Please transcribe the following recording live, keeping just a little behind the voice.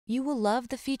You will love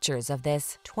the features of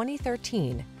this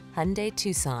 2013 Hyundai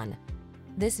Tucson.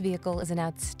 This vehicle is an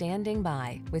outstanding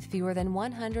buy with fewer than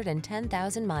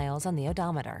 110,000 miles on the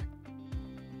odometer.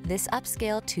 This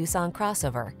upscale Tucson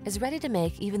crossover is ready to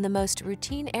make even the most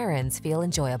routine errands feel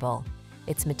enjoyable.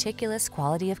 Its meticulous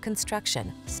quality of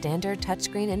construction, standard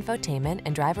touchscreen infotainment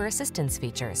and driver assistance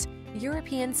features,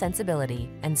 European sensibility,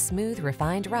 and smooth,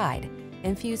 refined ride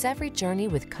infuse every journey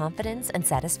with confidence and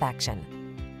satisfaction.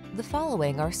 The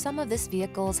following are some of this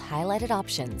vehicle's highlighted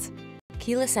options: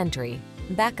 keyless entry,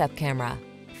 backup camera,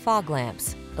 fog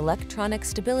lamps, electronic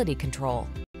stability control,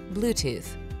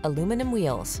 Bluetooth, aluminum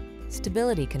wheels,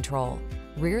 stability control,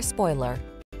 rear spoiler,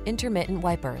 intermittent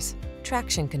wipers,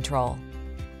 traction control.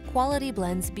 Quality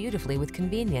blends beautifully with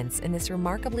convenience in this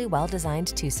remarkably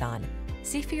well-designed Tucson.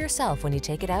 See for yourself when you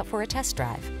take it out for a test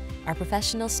drive. Our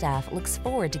professional staff looks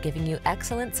forward to giving you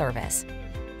excellent service.